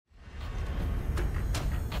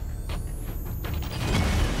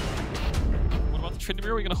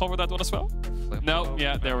Tryndamere, we're gonna hover that one as well? No,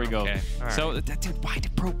 yeah, there we go. Okay. So, dude, why do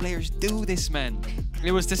pro players do this, man?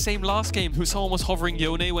 It was the same last game. Someone was hovering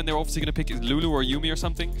Yone when they're obviously gonna pick Lulu or Yuumi or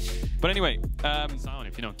something. But anyway, Sion,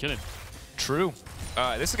 if you don't kill it. True.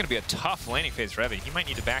 This is gonna be a tough landing phase for Evie. He might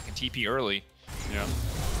need to back and TP early. Yeah.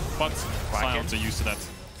 But Sions are used to that.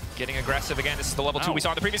 Getting aggressive again. This is the level 2 we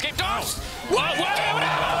saw in the previous game. Doss! What? What are you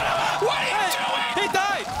doing? He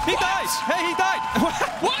died! He died! Hey, he died!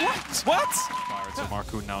 What? Expired, so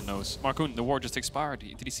Markoon now knows. Markoon, the war just expired.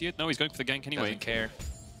 Did he see it? No, he's going for the gank anyway. Doesn't care.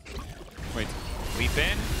 Wait. Leap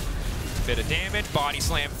in. Bit of damage. Body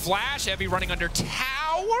slam flash. Evie running under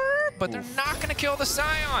tower, but they're not going to kill the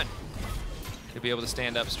Sion. He'll be able to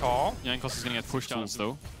stand up tall. Jankos is going to get pushed out,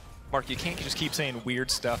 though. Mark, you can't just keep saying weird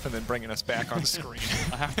stuff and then bringing us back on screen.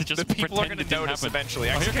 I have to just the people are pretend going to notice eventually.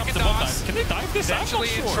 Oh, here comes the bot dive. Can they dive this? Essentially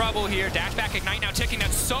in trouble here. Dash back, ignite now ticking.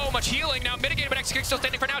 That's so much healing now. Mitigated, but Exakick still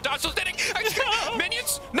standing for now. Dodge still standing.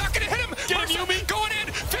 Minions not going to hit him. Get him, Yuumi. Going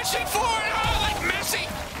in, fishing for it. Oh, like Messi.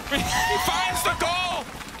 He finds the goal.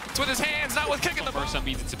 It's with his hands, not with kicking the ball. Mersa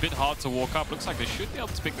means it's a bit hard to walk up. Looks like they should be able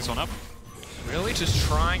to pick this one up. Really just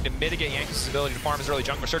trying to mitigate Jankos' ability to farm his early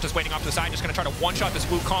jungler. Sertuss waiting off to the side, just going to try to one-shot this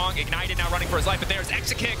Wukong. Ignited now running for his life, but there's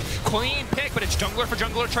Exakick. Clean pick, but it's jungler for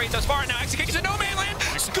jungler trade thus far. Now Exakick is in no man land.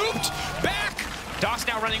 Scooped back. Doss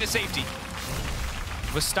now running to safety.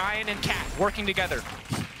 With Sion and Cat working together.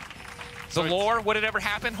 The lore, would it ever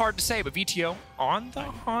happen? Hard to say, but Vetheo on the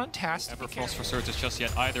hunt has to be careful. Never frost for Sertuss just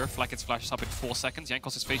yet either. Flakked flashes up in 4 seconds.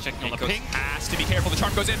 Jankos is face checking on the Jankos ping. has to be careful. The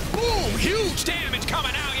charm goes in. Boom! Huge damage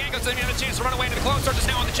coming out. Jankos doesn't have a chance to run away into the clone. Sertuss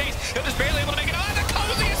now on the chase. He'll just barely able to make it. Oh, the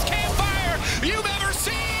coziest campfire you've ever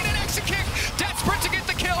seen! An Exakick desperate to get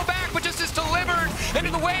the kill back, but just is delivered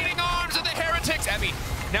into the waiting arms of the Heretics. Evie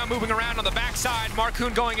now moving around on the backside.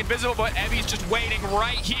 Markoon going invisible, but Evie's just waiting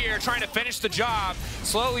right here, trying to finish the job.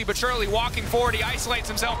 Slowly but surely walking forward. He isolates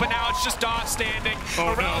himself, but now it's just Doss standing.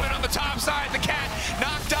 Irrelevant on the top side. The Cat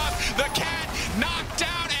knocked up. The Cat knocked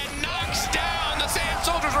down and knocks down. The Sand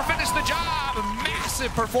Soldiers will finish the job.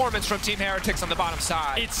 Massive performance from Team Heretics on the bottom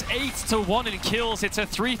side. It's 8-1 in kills. It's a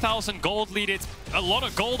 3,000 gold lead. It's a lot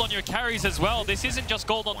of gold on your carries as well. This isn't just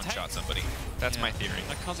gold on tank. One-shot somebody. That's my theory.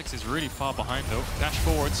 That Kha'Zix is really far behind, though. Dash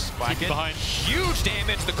forwards, keep behind. Huge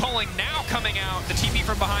damage. The culling now coming out. The TP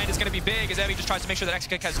from behind is going to be big as Evie just tries to make sure that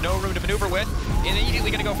Exakick has no room to maneuver with. And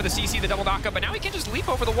immediately going to go for the CC, the double knockup, but now he can just leap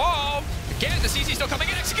over the wall. Again, the CC still coming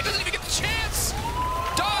in. Exakick doesn't even get the chance.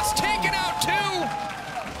 Doss taken out too.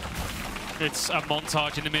 It's a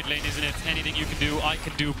montage in the mid lane, isn't it? Anything you can do, I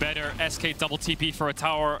can do better. SK double TP for a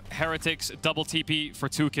tower. Heretics double TP for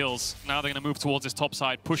 2 kills. Now they're going to move towards this top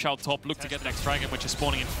side, push out top, look to get the next dragon, which is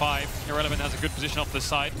spawning in 5. Irrelevant has a good position off the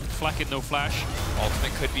side. Flakked, no flash.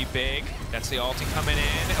 Ultimate could be big. That's the ulti coming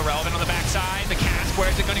in. Irrelevant on the backside. The cast, where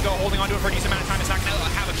is it going to go? Holding on to it for a decent amount of time. It's not going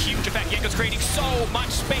to have a huge effect. Jankos creating so much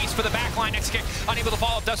space for the backline. Exakick unable to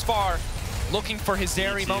follow up thus far. Looking for his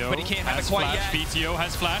Zeri moment, but he can't have it quite yet. Vetheo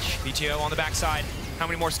has flash. Vetheo on the backside. How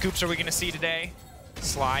many more scoops are we going to see today?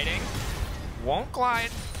 Sliding. Won't glide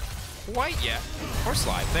quite yet. Or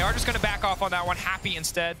slide. They are just going to back off on that one. Happy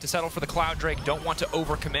instead to settle for the Cloud Drake. Don't want to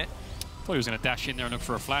overcommit. Thought he was going to dash in there and look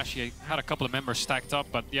for a flash. He had a couple of members stacked up,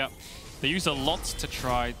 but yeah. They used a lot to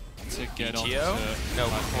try to get on. No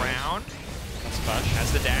crown. That's flash.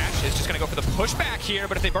 Has the dash. Is just going to go for the pushback here,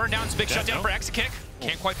 but if they burn down, it's a big shutdown for Exakick.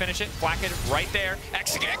 Can't quite finish it. Flakked right there.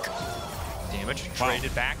 Exakick. Damage.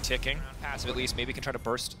 Traded back, ticking. Passive at least. Maybe can try to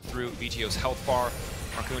burst through Vetheo's health bar.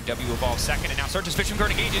 Markoon W evolves second, and now Sertuss Fiction Guard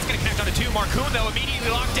engage is going to connect onto 2. Markoon, though, immediately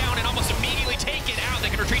locked down and almost immediately take it out. They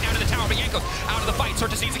can retreat now to the tower, but Jankos out of the fight.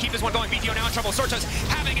 Sertuss needs to keep this one going. Vetheo now in trouble. Sertuss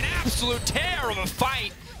having an absolute tear of a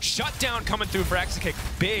fight. Shutdown coming through for Exakick.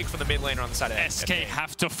 Big from the mid laner on the side of SK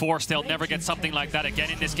have to force. They'll never get something like that again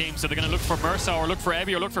in this game, so they're going to look for Mersa, or look for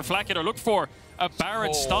Evie, or look for Flakked, or look for a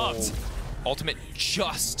Baron start. Ultimate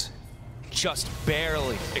just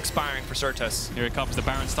barely expiring for Sertuss. Here it comes, the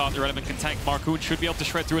Baron start. Irrelevant can tank. Markoon should be able to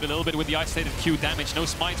shred through it a little bit with the isolated Q damage. No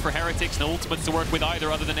smites for Heretics, no ultimates to work with either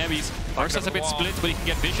other than Evie's. Mersa's a bit split, but he can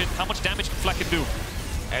get vision. How much damage can Flakked do?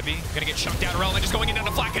 Evie gonna get chunked down. Irrelevant just going in on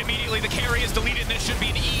the Flakked immediately. The carry is deleted, and this should be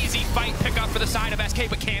an easy fight pickup for the side of SK,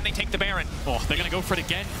 but can they take the Baron? Oh, they're gonna go for it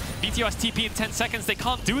again. Vetheo has TP in 10 seconds. They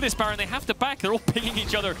can't do this Baron. They have to back. They're all pinging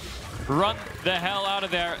each other. Run the hell out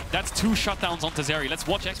of there. That's 2 shutdowns onto Zeri. Let's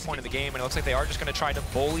watch X point of the game, and it looks like they are just gonna try to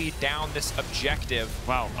bully down this objective.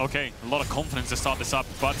 Wow, okay. A lot of confidence to start this up,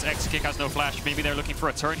 but Exakick has no flash. Maybe they're looking for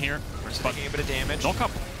a turn here. Taking a bit of damage. Knock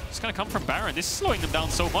up. It's going to come from Baron. This is slowing them down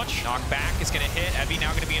so much. Knock back is going to hit. Evie now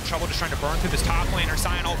going to be in trouble just trying to burn through this top laner.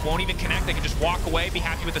 Sion ult won't even connect. They can just walk away, be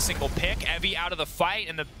happy with a single pick. Evie out of the fight,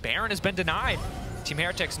 and the Baron has been denied. Team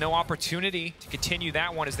Heretics, no opportunity to continue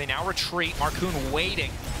that one as they now retreat. Markoon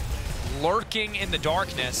waiting, lurking in the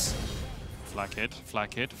darkness. Flakked,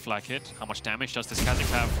 Flakked, Flakked. How much damage does this Kha'Zix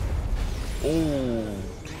have? Oh,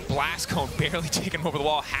 Blast Cone barely taking him over the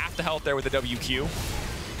wall. Half the health there with the WQ.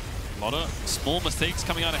 A lot of small mistakes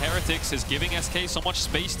coming out of Heretics is giving SK so much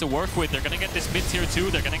space to work with. They're going to get this mid tier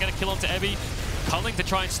 2. They're going to get a kill onto Evi. Culling to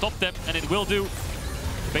try and stop them, and it will do.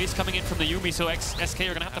 Base coming in from the Yuumi, so SK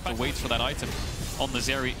are going to have to wait for that item on the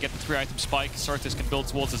Zeri. Get the 3-item spike. Sertuss can build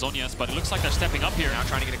towards the Zhonya's, but it looks like they're stepping up here. Now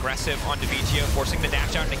trying to get aggressive onto Vetheo, forcing the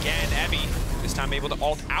dash out, and again, Evi, this time able to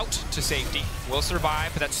ult out to safety. Will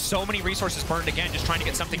survive, but that's so many resources burned again, just trying to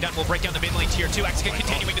get something done. We'll break down the mid lane tier 2. Exakick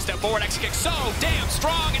continuing to step forward. Exakick so damn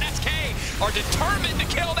strong, and SK are determined to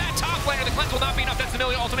kill that top laner. The cleanse will not be enough. That's the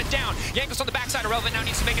MIlio ultimate down. Jankos on the backside. Irrelevant now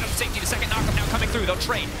needs to make it up to safety. The second knockup now coming through. They'll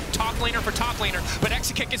trade top laner for top laner, but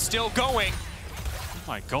Exakick is still going. Oh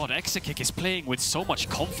my god, Exakick is playing with so much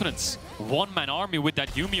confidence. One-man army with that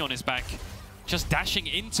Yuumi on his back. Just dashing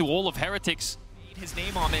into all of Heretics. His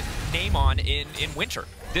name on in winter.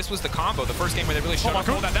 This was the combo, the first game where they really showed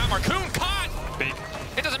Markoon. That Markoon caught! Big.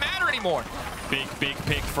 It doesn't matter anymore. Big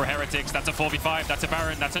pick for Heretics. That's a 4v5, that's a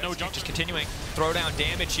Baron, that's a no-jump. Just continuing, throw down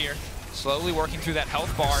damage here. Slowly working through that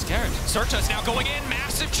health bar. Scared. Sertuss now going in,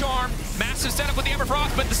 massive charm. Massive setup with the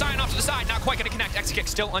Everfrost, but the Sion off to the side. Not quite going to connect. Exakick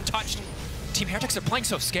still untouched. Team Heretics are playing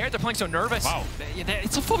so scared, they're playing so nervous. Wow.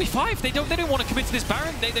 It's a 4v5. They don't want to commit to this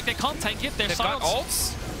Baron. They can't tank it. They've got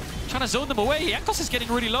ults. Trying to zone them away. Jankos is getting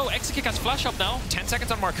really low. Exakick has flash up now. 10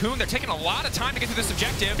 seconds on Markoon. They're taking a lot of time to get through this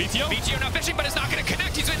objective. Vetheo now fishing, but it's not going to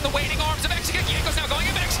connect. He's in the waiting arms of Exakick. Jankos now going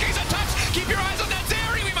in, but Exakick's untouched. Keep your eyes on that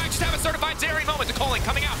Zeri. We might just have a certified Zeri moment. The calling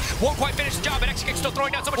coming out. Won't quite finish the job, but Exakick still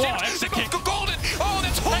throwing down so much damage. They both go golden. Oh,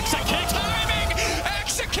 that's horrible timing.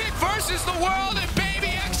 Exakick versus the world, and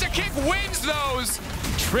baby Exakick wins those.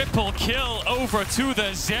 Triple kill over to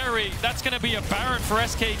the Zeri. That's going to be a Baron for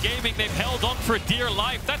SK Gaming. They've held on for dear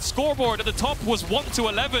life. That scoreboard at the top was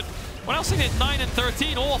 1-11. We're now seeing it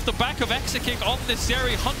 9-13, all off the back of Exakick on this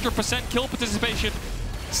Zeri. 100% kill participation.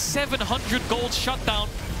 700 gold shutdown.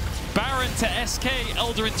 Baron to SK,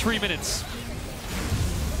 Elder in 3 minutes.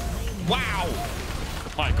 Wow.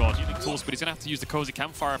 My god, using tools, but he's going to have to use the cozy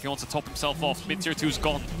campfire if he wants to top himself off. Mid tier 2's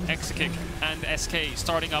gone. Exakick and SK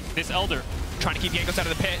starting up this Elder. Trying to keep Jankos out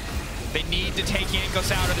of the pit. They need to take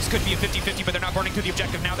Jankos out, or this could be a 50-50, but they're not burning through the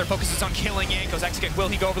objective now. Their focus is on killing Jankos. Exakick, will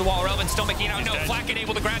he go over the wall? Irrelevant, still making it out. No, Flakked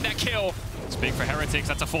able to grab that kill. It's big for Heretics.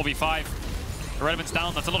 That's a 4v5. Irrelevant's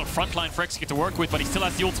down. That's a lot of frontline for Exakick to work with, but he still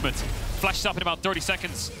has the ultimate. Flashes up in about 30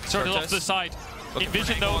 seconds. Sertuss off to the side. In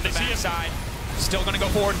vision, though, they see him. Side. Still gonna go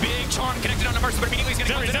forward. Big charm connected on to Mersa, but immediately he's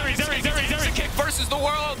gonna Zeri. Exakick versus the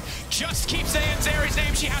world. Just keep saying Zeri's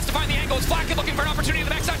name. She has to find the angle. It's Flakked looking for an opportunity to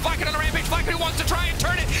the backside. Flakked on the rampage. Flakked who wants to try and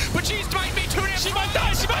turn it, but she might be too damn. She might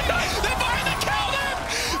die. They finally killed him.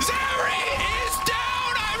 Zeri is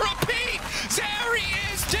down. I repeat, Zeri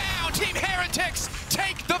is down. Team Heretics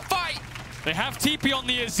take the fight. They have TP on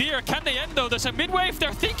the Azir. Can they end though? There's a mid-wave.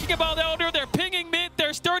 They're thinking about Elder. They're pinging mid.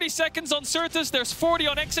 There's 30 seconds on Sertuss. There's 40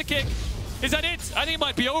 on Exakick. Is that it? I think it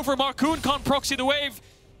might be over. Markoon can't proxy the wave.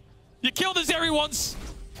 You kill the Zeri once.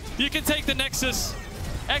 You can take the Nexus.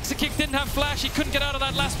 Exakick didn't have flash. He couldn't get out of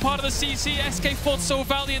that last part of the CC. SK fought so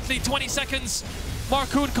valiantly. 20 seconds.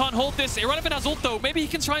 Markoon can't hold this. Irrelevant has ult though. Maybe he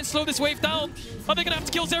can try and slow this wave down. Are they going to have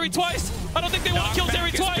to kill Zeri twice? I don't think they want to kill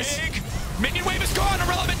Zeri twice. Big. Minion wave is gone.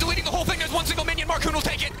 Irrelevant deleting the whole thing. There's one single minion. Markoon will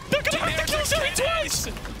take it. They're going to have to kill Zeri twice.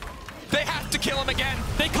 They have to kill him again.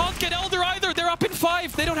 They can't get Elder either. They're up in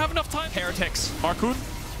 5. They don't have enough time. Heretics. Markoon.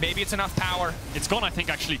 Maybe it's enough power. It's gone, I think,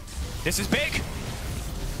 actually. This is big.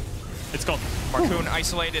 It's gone. Markoon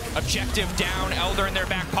isolated. Objective down. Elder in their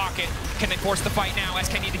back pocket. Can they force the fight now?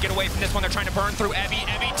 SK need to get away from this one. They're trying to burn through Evi.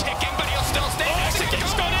 Evi ticking, but he'll still stay.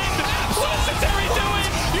 Exakick's gone in. What is the Zeri doing?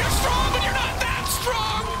 You're strong, but you're not that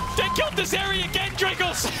strong. They killed the Zeri again,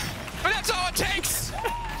 Drakos. But that's all it takes.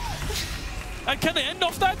 And can they end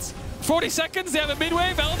off that? 40 seconds, they have a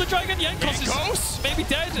mid-wave, Elder Dragon, Jankos is maybe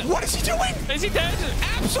dead. What is he doing? Is he dead?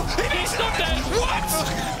 Absolutely. He's not dead. What?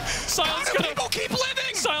 Sion's people keep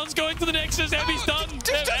living? Sion's going to the Nexus, Evi's done.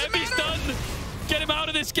 Evi's done. Get him out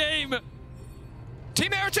of this game.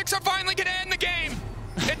 Team Heretics are finally going to end the game.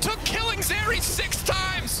 It took killing Zeri 6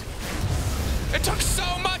 times. It took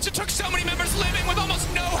so much. It took so many members living with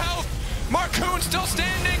almost no health. Markoon still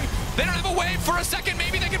standing. They don't have a wave for a second.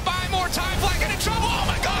 Maybe they can buy more time. Flakked in trouble. Oh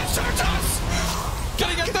my god, Sertuss! Can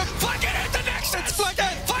he get the Flakked hit the Nexus? It's Flakked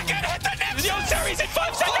hit the Nexus! Yo, Zeri's in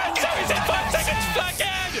 5 seconds! Zeri's in 5 seconds! Flakked!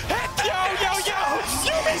 Yo!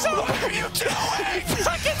 Yuumi's up! What are you doing?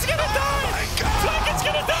 Flakked's gonna die! Oh my god! Flakked's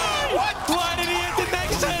gonna die! What? Why did he hit the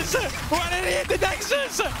Nexus? Why did he hit the Nexus?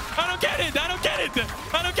 this? I don't get it. I don't get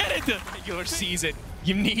it. I don't get it. Regular season.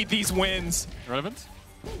 You need these wins. Relevant.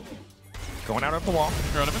 Going out of the wall.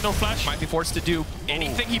 Relevant, no flash. Might be forced to do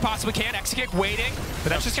anything he possibly can. Exakick waiting, but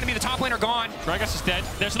that's just going to be the top laner gone. Gragas is dead.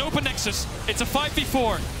 There's an open nexus. It's a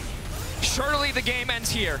 5v4. Surely the game ends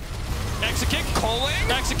here. Exakick. Calling.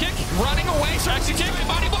 Exakick. Running away. Exakick.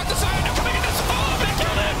 Body block the side. Now coming in this fall. They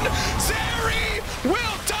kill him. Zeri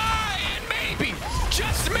will die. And maybe,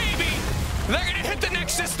 just maybe, they're going to hit the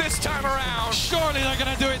nexus this time around. Surely they're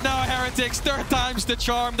going to do it now, Heretics. Third time's the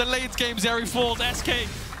charm. The late game Zeri falls. SK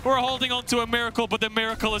were holding on to a miracle, but the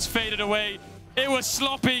miracle has faded away. It was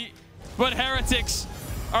sloppy, but Heretics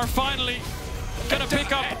are finally going to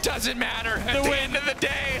pick up. It doesn't matter. At the end of the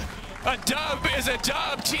day, a dub is a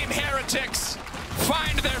dub. Team Heretics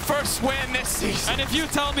find their first win this season. And if you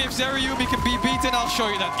tell me if Zeri Yuumi can be beaten, I'll show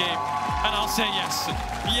you that game. And I'll say yes.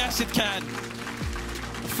 Yes, it can.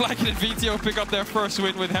 Flakked and Vetheo pick up their first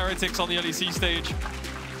win with Heretics on the LEC stage.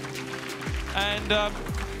 And,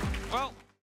 well...